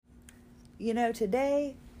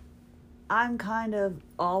Today I'm kind of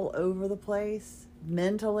all over the place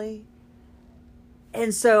mentally.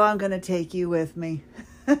 And so I'm going to take you with me.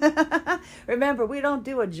 Remember, we don't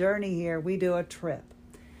do a journey here. We do a trip.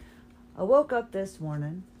 I woke up this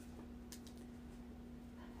morning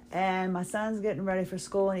and my son's getting ready for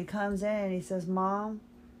school, and he comes in and he says, "Mom,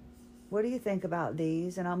 what do you think about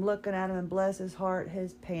these?" And I'm looking at him, and bless his heart,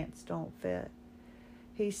 his pants don't fit.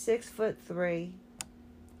 He's 6'3",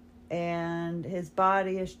 and his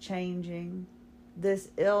body is changing. This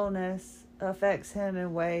illness affects him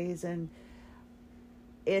in ways, and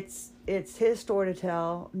it's his story to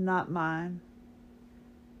tell, not mine.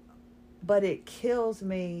 But it kills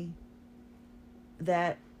me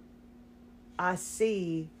that I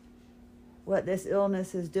see what this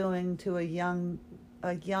illness is doing to a young,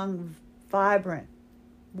 vibrant,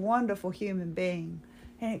 wonderful human being.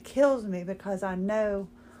 And it kills me because I know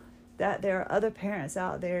that there are other parents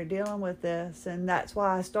out there dealing with this. And that's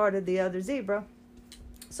why I started the Other Zebra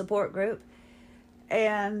support group.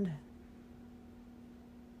 And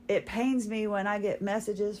it pains me when I get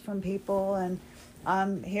messages from people and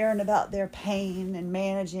I'm hearing about their pain and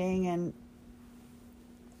managing, and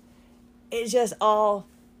it just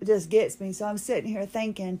gets me. So I'm sitting here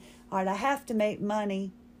thinking, all right, I have to make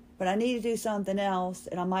money, but I need to do something else.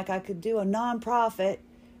 And I'm like, I could do a nonprofit,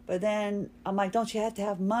 but then I'm like, don't you have to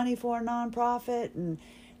have money for a nonprofit? And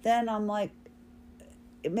then I'm like,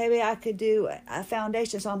 maybe I could do a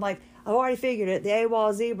foundation. So I'm like, I've already figured it, the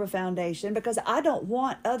AWOL Zebra Foundation, because I don't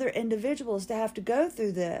want other individuals to have to go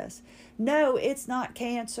through this. No, it's not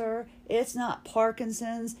cancer. It's not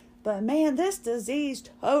Parkinson's. But man, this disease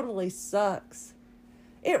totally sucks.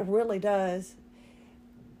 It really does.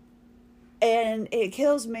 And it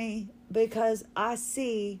kills me because I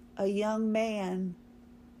see a young man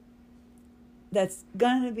that's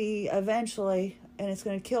going to be eventually, and it's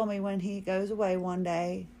going to kill me when he goes away one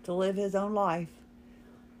day to live his own life.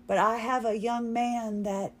 But I have a young man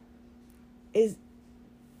that is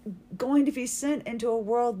going to be sent into a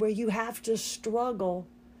world where you have to struggle.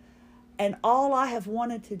 And all I have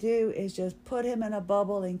wanted to do is just put him in a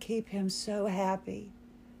bubble and keep him so happy.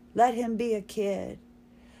 Let him be a kid.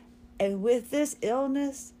 And with this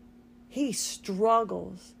illness, he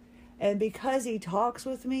struggles. And because he talks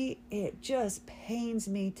with me, it just pains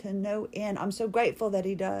me to no end. I'm so grateful that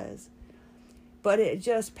he does. But it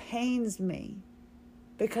just pains me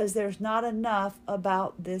because there's not enough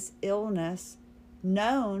about this illness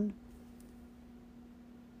known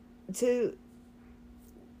to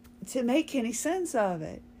make any sense of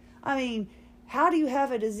it. I mean, how do you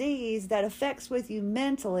have a disease that affects with you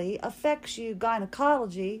mentally, affects you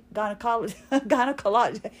gynecology, it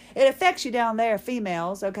affects you down there,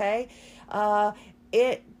 females, okay?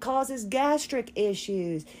 It causes gastric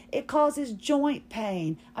issues. It causes joint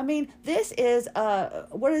pain. I mean, this is,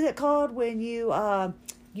 what is it called when you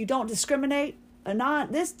don't discriminate?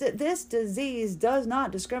 This disease does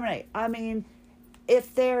not discriminate. I mean,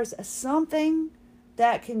 if there's something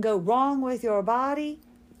that can go wrong with your body,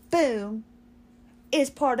 boom, is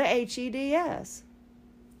part of HEDS.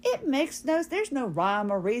 There's no rhyme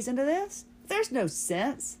or reason to this. There's no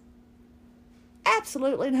sense.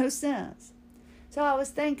 Absolutely no sense. So I was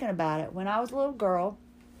thinking about it. When I was a little girl,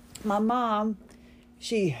 my mom,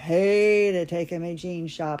 she hated taking me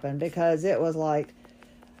jeans shopping because it was like,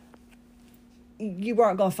 you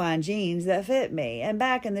weren't going to find jeans that fit me. And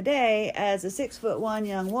back in the day, as a 6'1"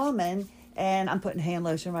 young woman, and I'm putting hand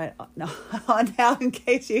lotion right on now in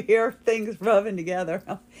case you hear things rubbing together.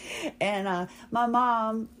 And my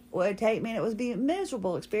mom would take me, and it would be a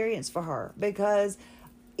miserable experience for her because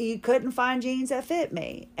you couldn't find jeans that fit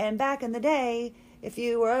me. And back in the day, if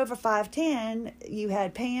you were over 5'10", you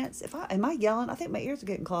had pants. Am I yelling? I think my ears are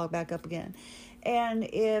getting clogged back up again. And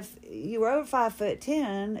if you were over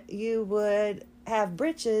 5'10", you would have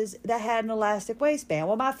breeches that had an elastic waistband.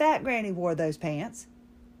 Well, my fat granny wore those pants.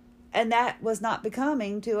 And that was not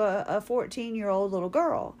becoming to a 14-year-old little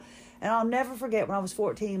girl. And I'll never forget when I was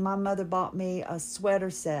 14, my mother bought me a sweater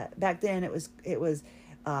set. Back then it was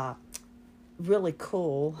really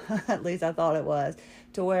cool, at least I thought it was,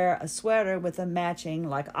 to wear a sweater with a matching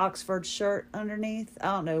like Oxford shirt underneath. I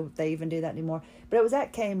don't know if they even do that anymore. But it was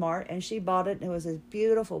at Kmart, and she bought it, and it was this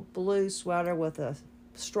beautiful blue sweater with a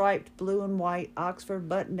striped blue and white Oxford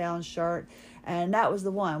button-down shirt. And that was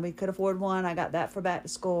the one. We could afford one. I got that for back to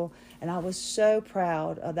school. And I was so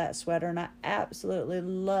proud of that sweater. And I absolutely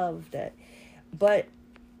loved it. But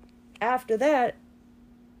after that,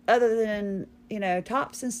 other than,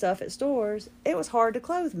 tops and stuff at stores, it was hard to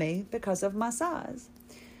clothe me because of my size.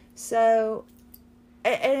 So,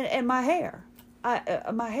 and my hair.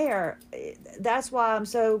 my hair, that's why I'm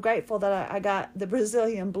so grateful that I got the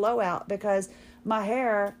Brazilian blowout, because my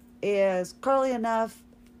hair is curly enough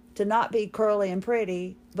to not be curly and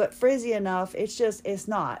pretty, but frizzy enough. It's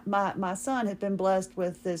not. My son has been blessed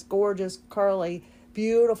with this gorgeous, curly,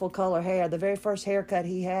 beautiful color hair. The very first haircut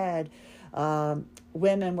he had,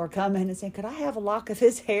 women were coming and saying, could I have a lock of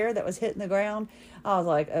his hair that was hitting the ground? I was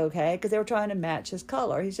like, okay, because they were trying to match his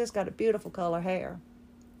color. He's just got a beautiful color hair.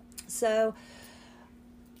 So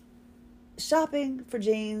shopping for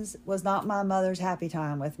jeans was not my mother's happy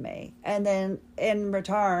time with me. And then in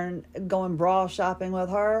return, going bra shopping with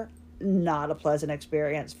her, not a pleasant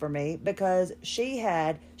experience for me, because she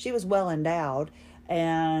was well endowed.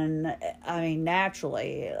 And I mean,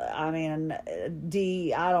 naturally,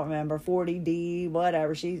 D, I don't remember, 40D,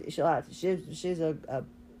 whatever. She's a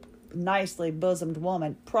nicely bosomed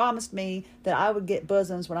woman. Promised me that I would get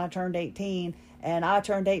bosoms when I turned 18. And I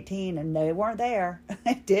turned 18 and they weren't there.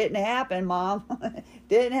 It didn't happen, Mom.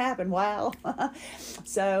 Didn't happen. Wow.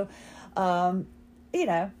 So,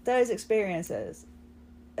 those experiences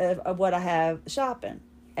of what I have shopping.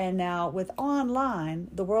 And now with online,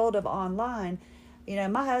 the world of online,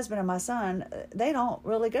 my husband and my son, they don't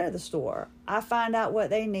really go to the store. I find out what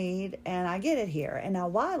they need and I get it here. And now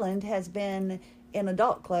Wyland has been in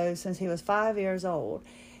adult clothes since he was 5 years old.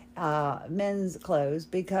 Men's clothes,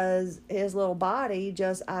 because his little body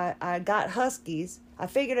I got Huskies. I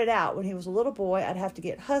figured it out when he was a little boy. I'd have to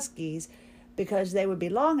get Huskies because they would be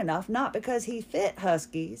long enough, not because he fit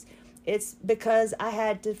Huskies. It's because I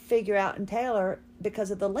had to figure out and tailor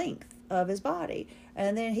because of the length of his body.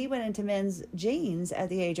 And then he went into men's jeans at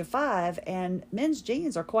the age of 5, and men's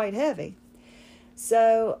jeans are quite heavy.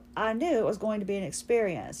 So I knew it was going to be an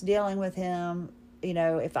experience dealing with him.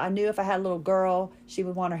 If I had a little girl, she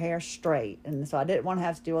would want her hair straight. And so I didn't want to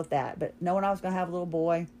have to deal with that. But knowing I was going to have a little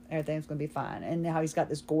boy, everything was going to be fine. And now he's got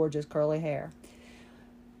this gorgeous curly hair.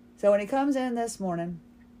 So when he comes in this morning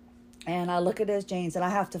and I look at his jeans, and I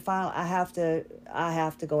have to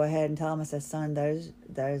go ahead and tell him, I said, son, those,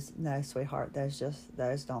 no, sweetheart,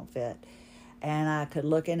 those don't fit. And I could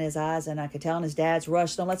look in his eyes and I could tell, and his dad's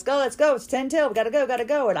rushed on, let's go. It's 10 till. We got to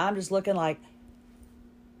go. And I'm just looking like,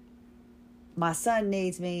 my son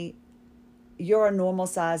needs me. You're a normal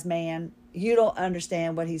sized man. You don't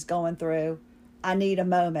understand what he's going through. I need a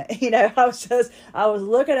moment. I was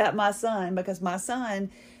looking at my son, because my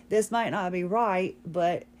son, this might not be right,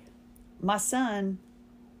 but my son,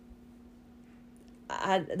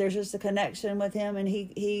 there's just a connection with him, and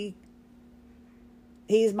he's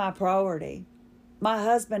my priority. My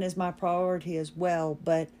husband is my priority as well,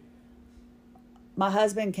 but my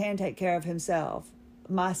husband can take care of himself.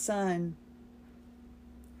 My son,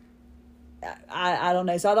 I don't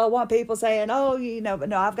know. So I don't want people saying, but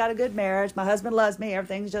no, I've got a good marriage. My husband loves me.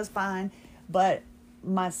 Everything's just fine. But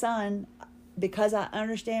my son, because I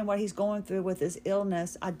understand what he's going through with his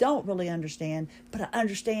illness, I don't really understand, but I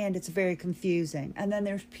understand it's very confusing. And then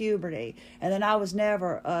there's puberty. And then I was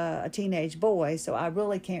never a teenage boy, so I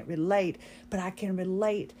really can't relate. But I can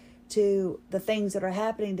relate to the things that are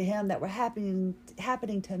happening to him that were happening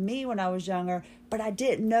to me when I was younger, but I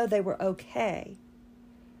didn't know they were okay.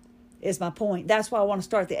 Is my point. That's why I want to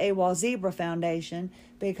start the AWOL Zebra Foundation,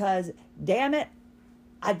 because damn it,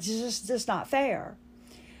 just not fair.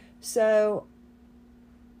 So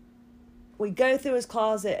we go through his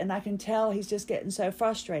closet, and I can tell he's just getting so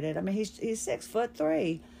frustrated. I mean, he's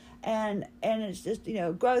 6'3", and it's just,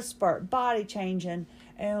 growth spurt, body changing.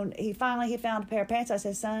 And he found a pair of pants. I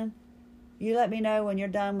said, son, you let me know when you're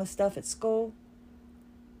done with stuff at school.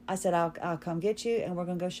 I said, I'll come get you, and we're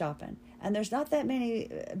going to go shopping. And there's not that many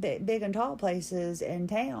big and tall places in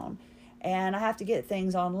town. And I have to get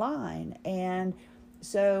things online. And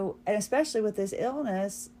so, and especially with this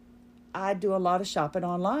illness, I do a lot of shopping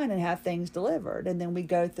online and have things delivered. And then we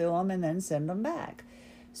go through them and then send them back.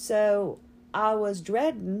 So I was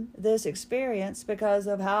dreading this experience because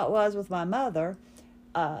of how it was with my mother.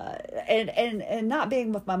 And not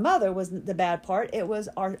being with my mother wasn't the bad part. It was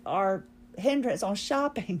our hindrance on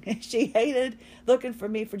shopping. She hated looking for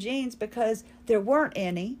me for jeans because there weren't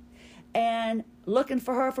any, and looking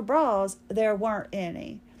for her for bras, there weren't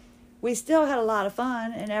any. We still had a lot of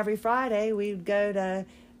fun, and every Friday we'd go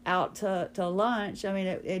out to lunch. I mean,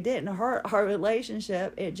 it didn't hurt our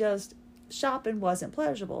relationship. It just, shopping wasn't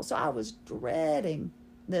pleasurable. So I was dreading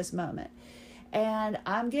this moment. And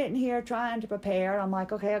I'm getting here trying to prepare. I'm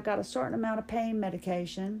like, okay, I've got a certain amount of pain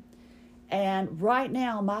medication. And right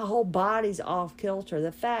now, my whole body's off kilter.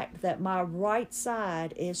 The fact that my right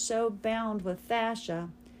side is so bound with fascia,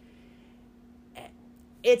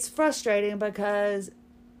 it's frustrating, because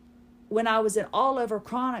when I was in all over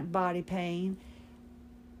chronic body pain,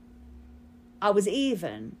 I was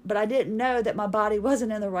even, but I didn't know that my body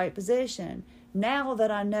wasn't in the right position. Now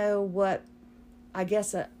that I know what, I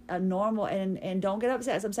guess, a normal, and don't get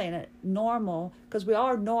upset as I'm saying it, normal, because we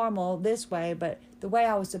are normal this way, but the way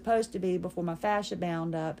I was supposed to be before my fascia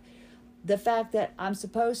bound up, the fact that I'm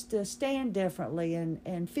supposed to stand differently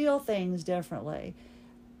and feel things differently,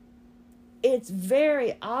 it's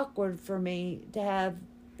very awkward for me to have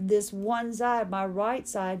this one side, my right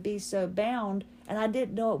side, be so bound, and I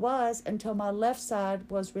didn't know it was until my left side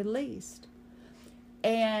was released.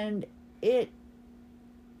 And it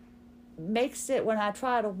makes it, when I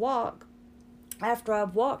try to walk, after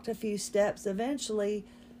I've walked a few steps, eventually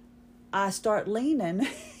I start leaning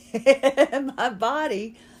and my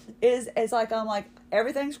body it's like, I'm like,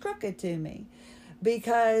 everything's crooked to me,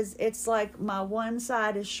 because it's like my one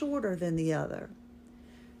side is shorter than the other.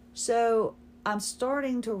 So I'm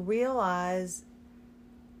starting to realize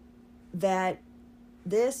that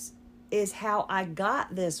this is how I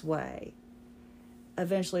got this way.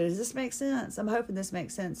 Eventually, does this make sense? I'm hoping this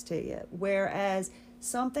makes sense to you. Whereas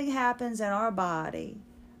something happens in our body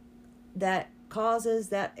that causes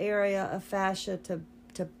that area of fascia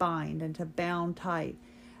to bind and to bound tight.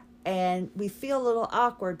 And we feel a little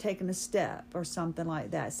awkward taking a step or something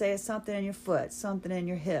like that. Say it's something in your foot, something in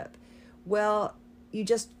your hip. Well, you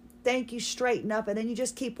just think you straighten up and then you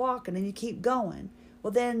just keep walking and you keep going.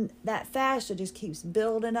 Well, then that fascia just keeps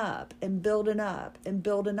building up and building up and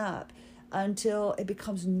building up until it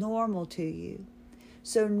becomes normal to you.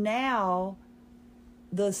 So now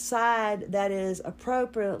the side that is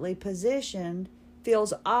appropriately positioned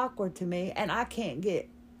feels awkward to me, and I can't get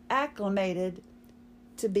acclimated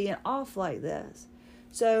to being off like this.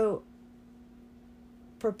 So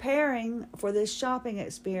preparing for this shopping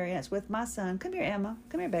experience with my son. Come here, Emma.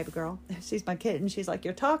 Come here, baby girl. She's my kitten. She's like,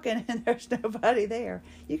 you're talking and there's nobody there.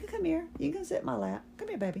 You can come here. You can sit in my lap. Come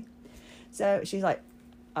here, baby. So she's like,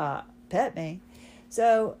 pet me.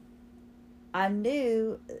 So I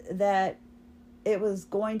knew that it was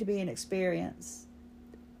going to be an experience,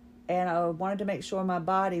 and I wanted to make sure my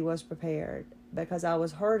body was prepared, because I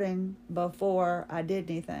was hurting before I did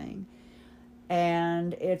anything.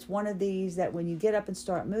 And it's one of these that when you get up and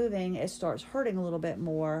start moving, it starts hurting a little bit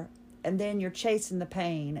more, and then you're chasing the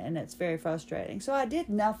pain, and it's very frustrating. So I did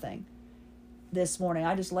nothing this morning.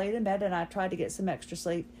 I just laid in bed and I tried to get some extra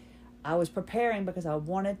sleep. I was preparing because I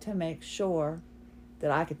wanted to make sure that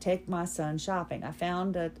I could take my son shopping. I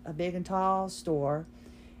found a big and tall store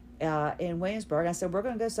in Williamsburg. I said, we're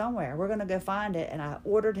going to go somewhere. We're going to go find it. And I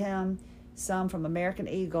ordered him some from American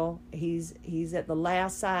Eagle. He's at the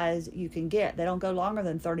last size you can get. They don't go longer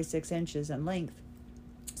than 36 inches in length.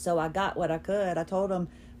 So I got what I could. I told him,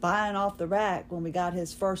 buying off the rack, when we got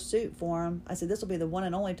his first suit for him, I said, this will be the one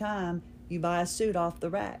and only time you buy a suit off the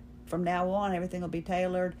rack. From now on, everything will be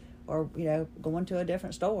tailored, or, going to a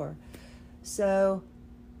different store. So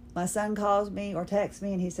my son calls me or texts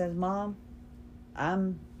me and he says, Mom,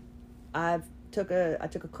 I took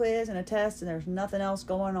a quiz and a test and there's nothing else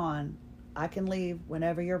going on. I can leave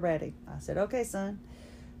whenever you're ready. I said, okay, son.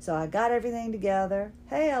 So I got everything together.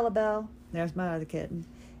 Hey, Ellabelle. There's my other kitten.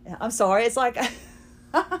 I'm sorry. It's like,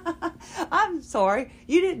 I'm sorry.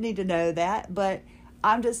 You didn't need to know that, but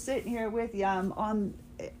I'm just sitting here with you. I'm on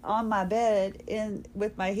my bed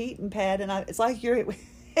with my heating pad, and it's like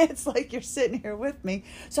you're sitting here with me.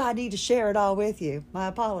 So I need to share it all with you. My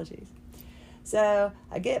apologies. So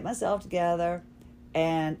I get myself together,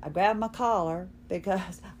 and I grab my collar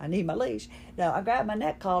because I need my leash. No, I grab my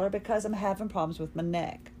neck collar because I'm having problems with my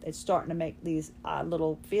neck. It's starting to make these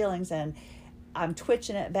little feelings, and I'm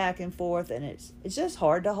twitching it back and forth, and it's just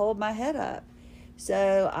hard to hold my head up.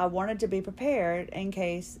 So I wanted to be prepared in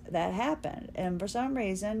case that happened. And for some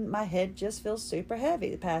reason, my head just feels super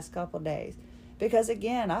heavy the past couple of days because,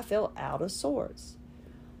 again, I feel out of sorts.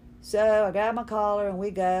 So I grab my collar and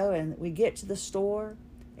we go, and we get to the store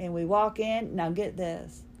and we walk in. Now get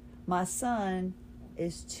this. My son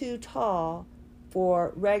is too tall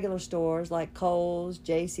for regular stores like Kohl's,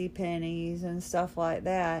 JCPenney's, and stuff like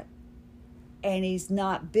that. And he's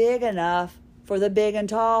not big enough for the big and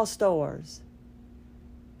tall stores.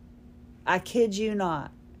 I kid you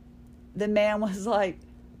not. The man was like,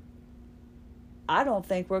 I don't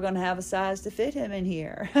think we're going to have a size to fit him in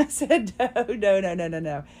here. I said,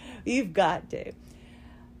 no. You've got to.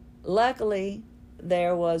 Luckily,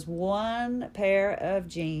 there was one pair of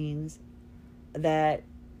jeans that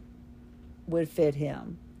would fit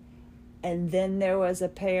him. And then there was a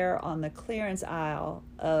pair on the clearance aisle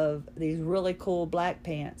of these really cool black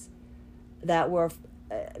pants that were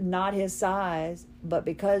not his size, but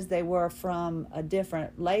because they were from a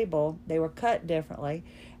different label, they were cut differently,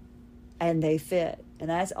 and they fit. And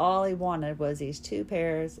that's all he wanted was these 2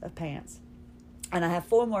 pairs of pants. And I have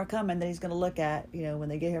 4 more coming that he's going to look at, when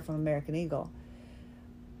they get here from American Eagle.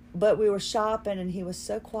 But we were shopping, and he was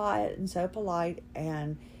so quiet and so polite,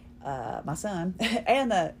 and my son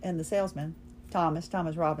and the salesman, Thomas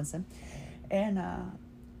Robinson, and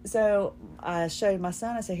so I showed my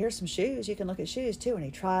son. I said, "Here's some shoes. You can look at shoes too." And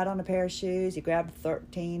he tried on a pair of shoes. He grabbed a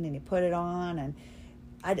 13 and he put it on, and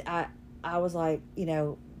I was like,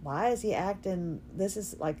 why is he acting? This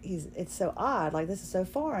is like it's so odd. Like, this is so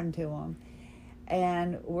foreign to him.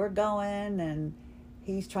 And we're going, and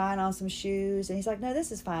he's trying on some shoes, and he's like, "No,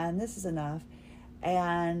 this is fine. This is enough."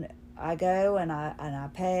 And I go and I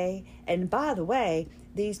pay. And by the way,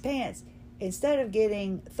 these pants, instead of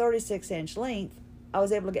getting 36-inch length, I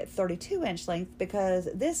was able to get 32-inch length because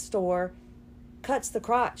this store cuts the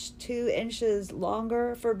crotch 2 inches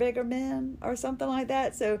longer for bigger men or something like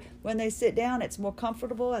that. So when they sit down, it's more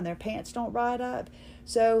comfortable and their pants don't ride up.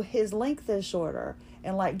 So his length is shorter.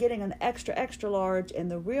 And like getting an extra large in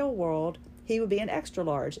the real world, he would be an extra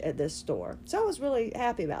large at this store. So I was really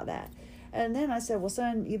happy about that. And then I said, "Well,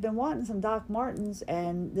 son, you've been wanting some Doc Martens,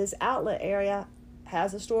 and this outlet area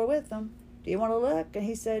has a store with them. Do you want to look?" And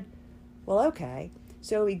he said, "Well, okay."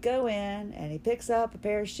 So we go in, and he picks up a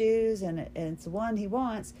pair of shoes, and it's the one he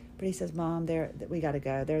wants. But he says, "Mom, we got to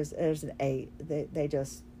go. There's an 8. They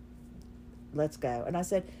just, let's go." And I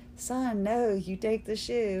said, "Son, no, you take the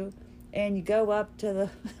shoe, and you go up to the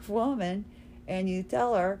woman, and you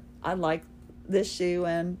tell her, I'd like this shoe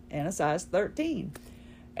in a size 13.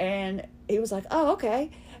 And he was like, "Oh, okay."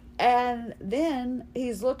 And then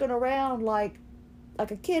he's looking around like a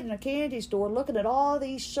kid in a candy store, looking at all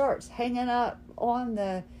these shirts hanging up on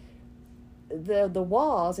the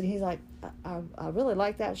walls. And he's like, I really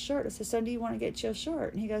like that shirt. I said, "Son, do you want to get you a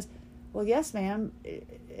shirt?" And he goes, "Well, yes, ma'am.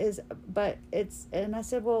 And I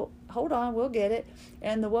said, "Well, hold on, we'll get it."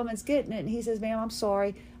 And the woman's getting it, and he says, "Ma'am, I'm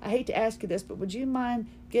sorry. I hate to ask you this, but would you mind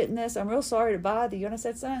getting this? I'm real sorry to bother you." And I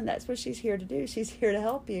said, "Son, that's what she's here to do. She's here to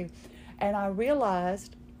help you." And I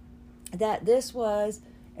realized that this was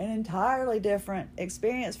an entirely different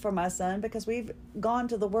experience for my son because we've gone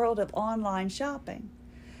to the world of online shopping.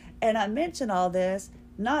 And I mention all this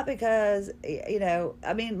not because,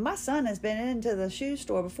 my son has been into the shoe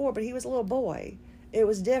store before, but he was a little boy. It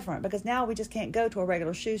was different because now we just can't go to a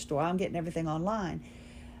regular shoe store. I'm getting everything online.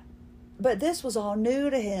 But this was all new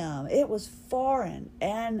to him. It was foreign.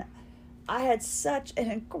 And I had such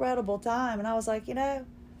an incredible time. And I was like,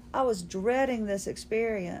 I was dreading this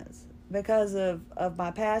experience because of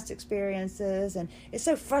my past experiences. And it's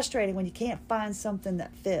so frustrating when you can't find something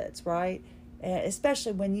that fits, right?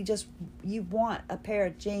 Especially when you want a pair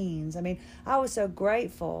of jeans. I mean, I was so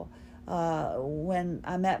grateful when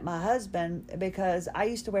I met my husband because I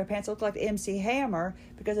used to wear pants that looked like the MC Hammer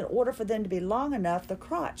because in order for them to be long enough, the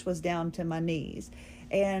crotch was down to my knees.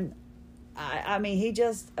 And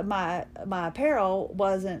my apparel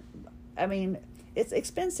wasn't, it's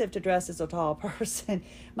expensive to dress as a tall person.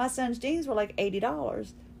 My son's jeans were like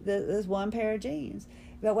 $80. This one pair of jeans.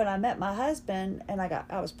 But when I met my husband and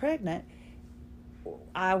I was pregnant,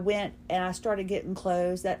 I went and I started getting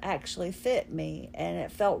clothes that actually fit me, and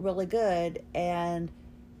it felt really good. And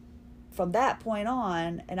from that point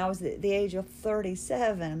on, and I was at the age of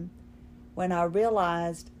 37 when I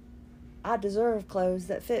realized I deserve clothes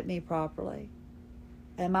that fit me properly.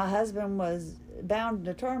 And my husband was bound and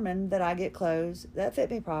determined that I get clothes that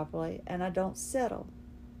fit me properly, and I don't settle.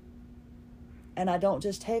 And I don't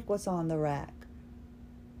just take what's on the rack.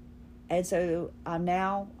 And so I'm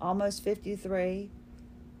now almost 53.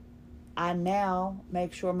 I now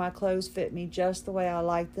make sure my clothes fit me just the way I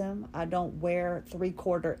like them. I don't wear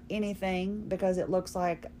 3/4 anything because it looks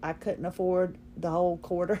like I couldn't afford the whole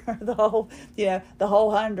quarter, the whole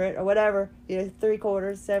 100 or whatever,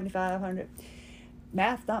 3/4, 75, 100.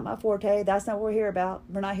 Math's not my forte. That's not what we're here about.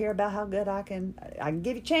 We're not here about how good I can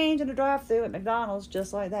give you change in the drive-thru at McDonald's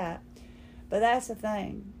just like that. But that's the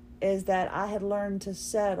thing, is that I had learned to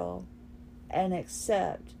settle and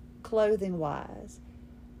accept clothing-wise.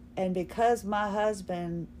 And because my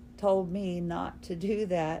husband told me not to do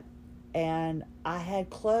that, and I had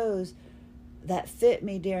clothes that fit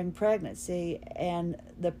me during pregnancy, and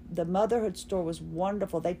the motherhood store was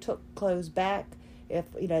wonderful. They took clothes back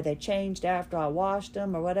if they changed after I washed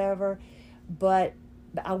them or whatever, but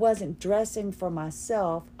I wasn't dressing for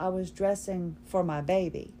myself. I was dressing for my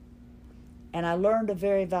baby. And I learned a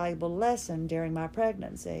very valuable lesson during my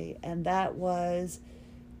pregnancy, and that was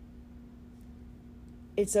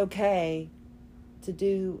it's okay to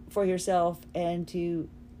do for yourself and to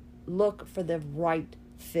look for the right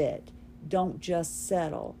fit. Don't just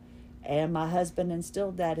settle. And my husband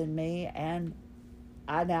instilled that in me, and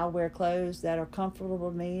I now wear clothes that are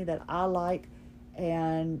comfortable to me, that I like,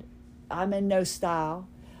 and I'm in no style.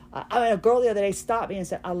 I mean, a girl the other day stopped me and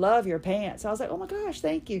said, "I love your pants." I was like, "Oh my gosh,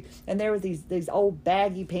 thank you." And there were these old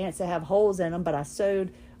baggy pants that have holes in them, but I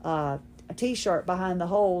sewed a T-shirt behind the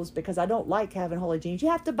holes because I don't like having holy jeans. You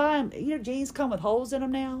have to buy them. You know, jeans come with holes in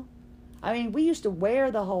them now. I mean, we used to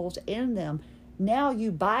wear the holes in them. Now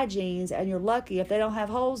you buy jeans and you're lucky if they don't have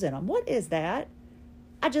holes in them. What is that?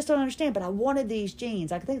 I just don't understand. But I wanted these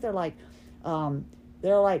jeans. I think they're like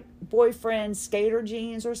boyfriend skater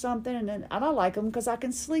jeans or something. And I like them because I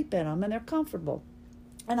can sleep in them and they're comfortable.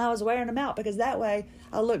 And I was wearing them out because that way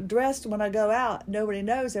I look dressed when I go out. Nobody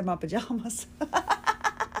knows they're my pajamas.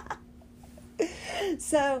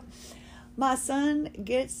 So my son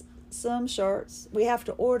gets some shirts. We have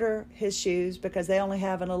to order his shoes because they only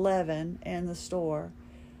have an 11 in the store.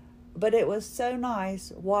 But it was so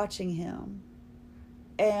nice watching him.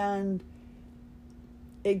 And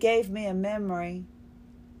it gave me a memory,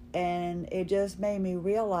 and it just made me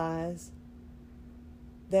realize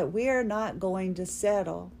that we are not going to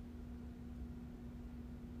settle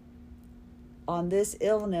on this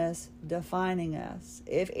illness defining us.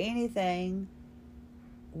 If anything,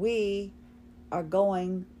 we are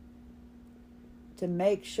going to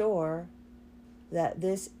make sure that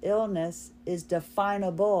this illness is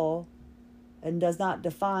definable and does not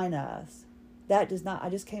define us. That does not, I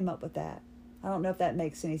just came up with that. I don't know if that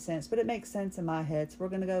makes any sense, but it makes sense in my head, so we're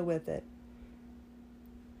going to go with it.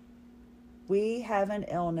 We have an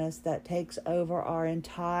illness that takes over our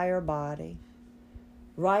entire body.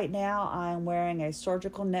 Right now, I am wearing a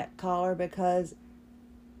surgical neck collar because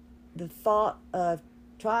the thought of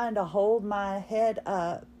trying to hold my head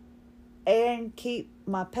up and keep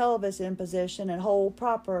my pelvis in position and hold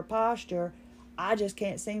proper posture, I just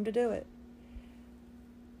can't seem to do it.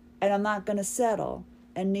 And I'm not going to settle,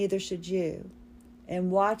 and neither should you.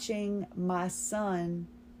 And watching my son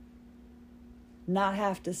not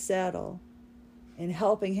have to settle and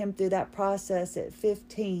helping him through that process at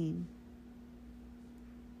 15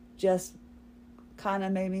 just kind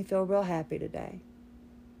of made me feel real happy today.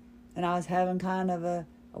 And I was having kind of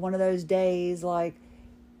one of those days like,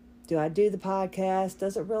 do I do the podcast?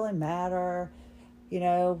 Does it really matter? You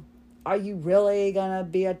know, are you really going to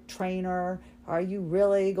be a trainer? Are you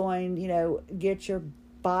really going, get your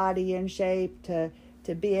body in shape to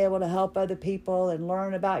be able to help other people and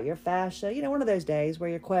learn about your fascia? One of those days where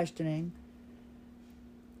you're questioning.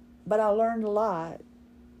 But I learned a lot.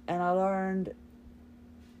 And I learned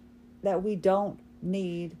that we don't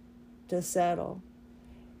need to settle.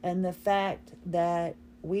 And the fact that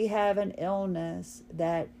we have an illness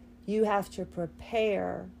that you have to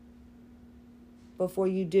prepare before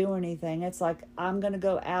you do anything. It's like, I'm going to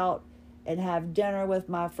go out and have dinner with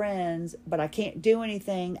my friends, but I can't do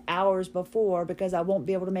anything hours before because I won't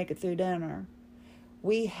be able to make it through dinner.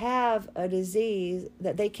 We have a disease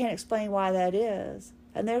that they can't explain why that is,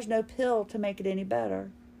 and there's no pill to make it any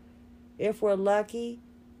better. If we're lucky,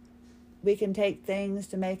 we can take things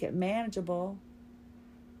to make it manageable.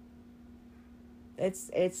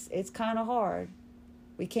 It's kind of hard.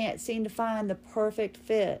 We can't seem to find the perfect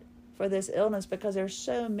fit for this illness because there's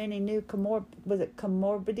so many new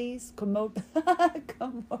comorbidities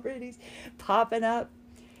popping up,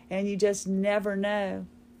 and you just never know,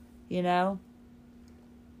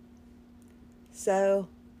 So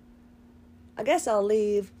I guess I'll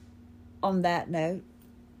leave on that note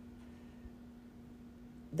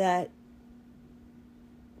that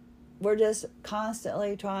we're just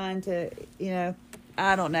constantly trying to,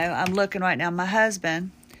 I don't know. I'm looking right now. My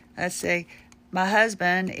husband is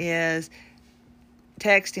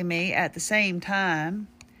texting me at the same time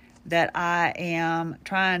that I am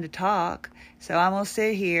trying to talk. So I'm going to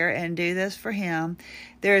sit here and do this for him.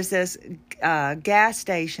 There's this gas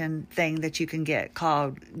station thing that you can get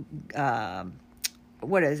called,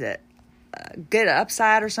 what is it? Get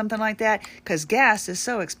Upside or something like that, because gas is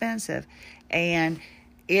so expensive. And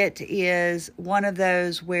it is one of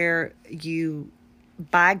those where you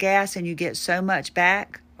buy gas and you get so much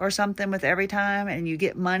back or something with every time, and you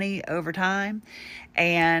get money over time.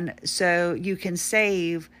 And so you can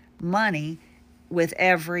save money with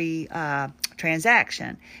every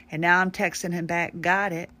transaction. And now I'm texting him back,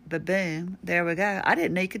 got it, but boom, there we go. I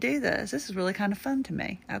didn't know you could do this. This is really kind of fun to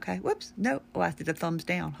me. Okay, whoops, nope. Oh, I did a thumbs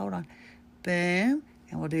down. Hold on. Boom,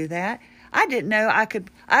 and we'll do that. I didn't know I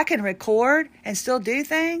can record and still do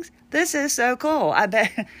things. This is so cool. I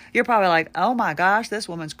bet you're probably like, oh my gosh, this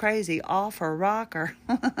woman's crazy off her rocker.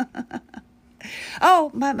 Oh,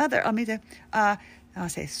 my mother, let me do, I'll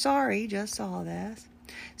say, sorry, just saw this.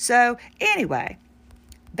 So anyway,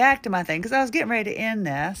 back to my thing, because I was getting ready to end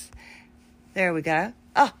this. There we go.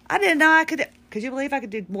 Oh, I didn't know I could. Could you believe I could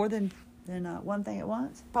do more than one thing at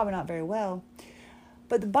once? Probably not very well.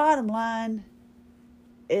 But the bottom line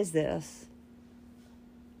is this.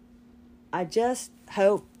 I just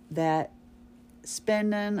hope that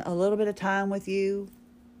spending a little bit of time with you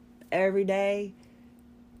every day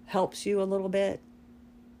helps you a little bit.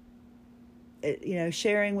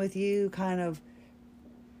 Sharing with you kind of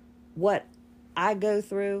what I go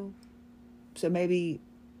through. So maybe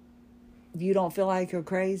you don't feel like you're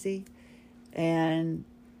crazy. And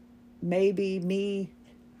maybe me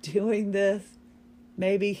doing this,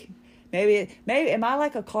 maybe am I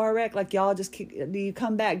like a car wreck? Like y'all do you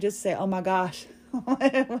come back just to say, oh my gosh,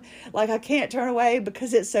 like I can't turn away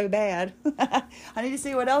because it's so bad. I need to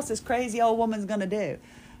see what else this crazy old woman's going to do.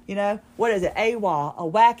 What is it? AWOL,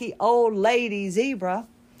 a wacky old lady zebra.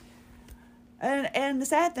 And the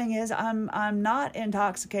sad thing is I'm not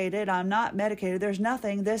intoxicated. I'm not medicated. There's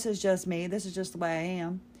nothing. This is just me. This is just the way I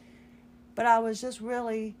am. But I was just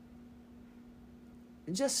really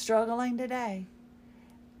struggling today.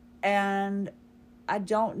 And I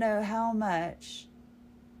don't know how much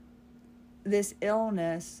this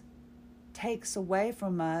illness takes away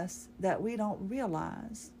from us that we don't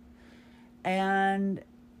realize. And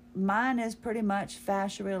mine is pretty much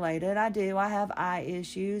fascia related. I have eye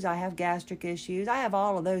issues. I have gastric issues. I have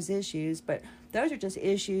all of those issues, but those are just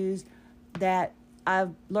issues that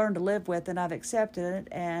I've learned to live with and I've accepted it.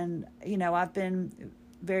 And, I've been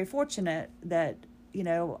very fortunate that,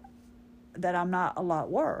 that I'm not a lot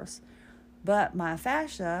worse. But my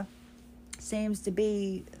fascia seems to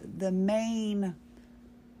be the main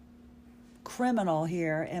criminal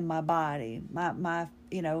here in my body. My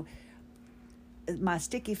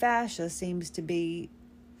sticky fascia seems to be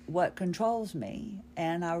what controls me.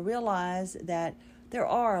 And I realize that there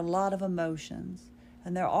are a lot of emotions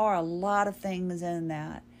and there are a lot of things in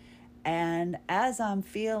that. And as I'm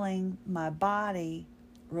feeling my body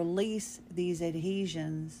release these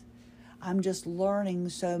adhesions, I'm just learning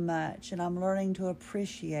so much, and I'm learning to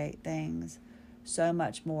appreciate things so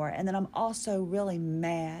much more. And then I'm also really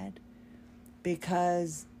mad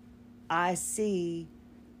because I see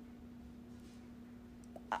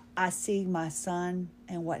my son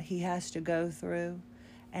and what he has to go through,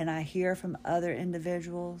 and I hear from other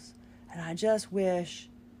individuals, and I just wish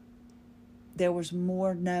there was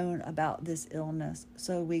more known about this illness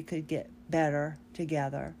so we could get better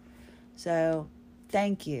together. So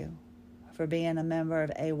thank you for being a member of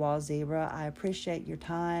AWOL Zebra. I appreciate your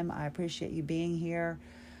time. I appreciate you being here.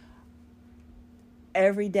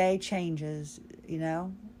 Every day changes,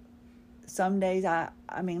 Some days,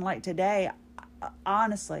 like today,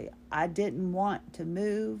 honestly, I didn't want to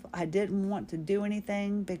move. I didn't want to do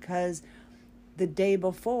anything because the day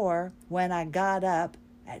before, when I got up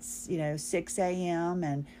at 6 a.m.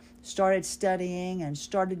 and started studying and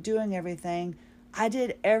started doing everything, I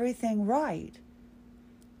did everything right.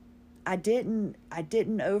 I didn't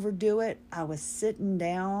overdo it. I was sitting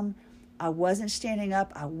down. I wasn't standing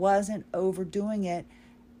up. I wasn't overdoing it.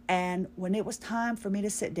 And when it was time for me to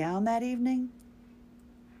sit down that evening,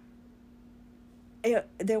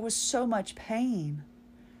 there was so much pain.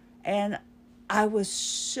 And I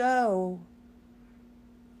was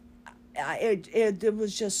there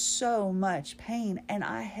was just so much pain. And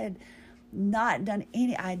I had not done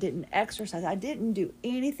I didn't exercise. I didn't do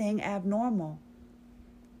anything abnormal.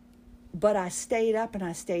 But I stayed up and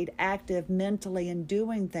I stayed active mentally and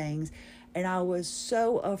doing things. And I was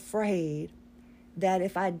so afraid that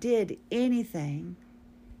if I did anything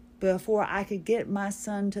before I could get my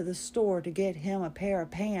son to the store to get him a pair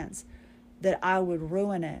of pants, that I would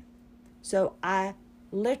ruin it. So I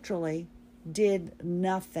literally did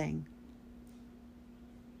nothing.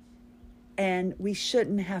 And we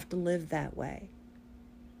shouldn't have to live that way.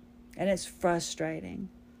 And it's frustrating.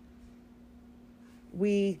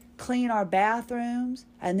 We clean our bathrooms,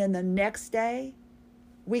 and then the next day,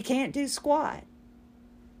 we can't do squat.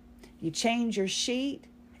 You change your sheet,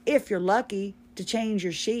 if you're lucky to change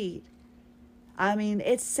your sheet.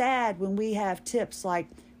 It's sad when we have tips like,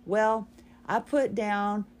 well, I put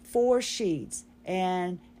down 4 sheets,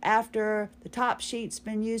 and after the top sheet's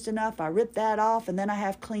been used enough, I rip that off, and then I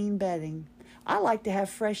have clean bedding. I like to have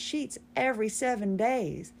fresh sheets every 7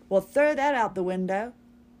 days. Well, throw that out the window.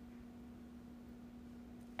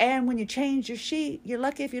 And when you change your sheet, you're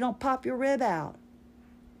lucky if you don't pop your rib out.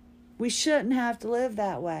 We shouldn't have to live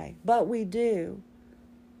that way, but we do.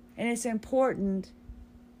 And it's important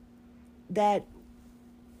that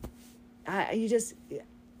I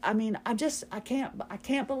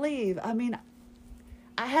can't believe.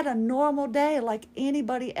 I had a normal day like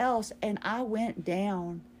anybody else, and I went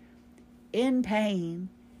down in pain,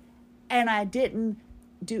 and I didn't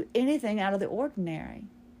do anything out of the ordinary.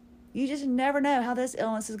 You just never know how this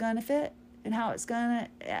illness is going to fit and how it's going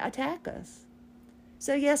to attack us.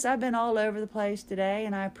 So yes, I've been all over the place today,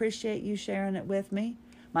 and I appreciate you sharing it with me.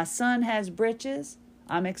 My son has britches.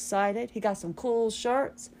 I'm excited. He got some cool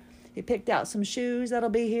shirts. He picked out some shoes that'll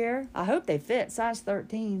be here. I hope they fit, size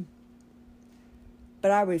 13.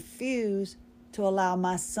 But I refuse to allow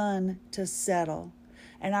my son to settle.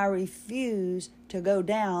 And I refuse to go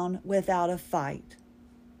down without a fight.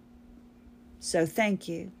 So thank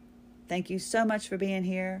you. Thank you so much for being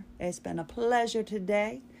here. It's been a pleasure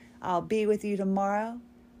today. I'll be with you tomorrow.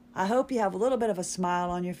 I hope you have a little bit of a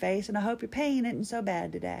smile on your face, and I hope your pain isn't so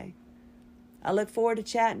bad today. I look forward to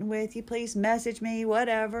chatting with you. Please message me,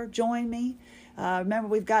 whatever. Join me. Remember,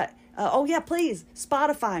 we've got, please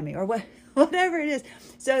Spotify me or whatever it is,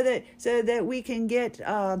 so that we can get,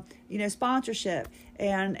 sponsorship.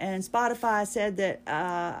 And Spotify said that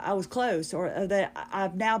I was close, or that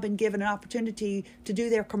I've now been given an opportunity to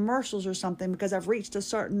do their commercials or something because I've reached a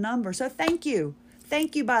certain number. So thank you.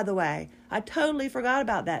 Thank you, by the way. I totally forgot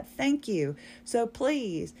about that. Thank you. So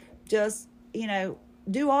please just,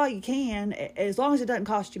 do all you can, as long as it doesn't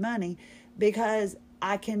cost you money, because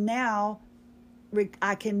I can now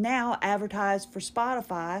advertise for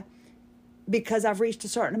Spotify because I've reached a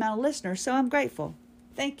certain amount of listeners. So I'm grateful.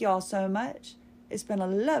 Thank you all so much. It's been a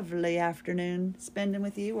lovely afternoon spending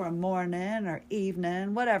with you, or a morning or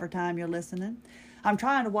evening, whatever time you're listening. I'm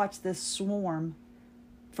trying to watch this Swarm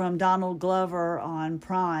from Donald Glover on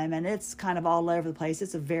Prime, and it's kind of all over the place.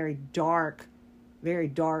 It's a very dark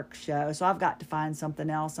show, so I've got to find something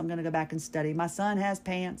else. I'm going to go back and study. My son has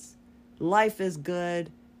pants. Life is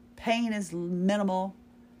good. Pain is minimal,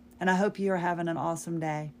 and I hope you are having an awesome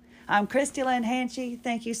day. I'm Christy Lynn Hanchy.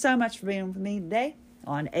 Thank you so much for being with me today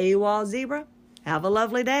on AWOL Zebra. Have a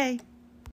lovely day.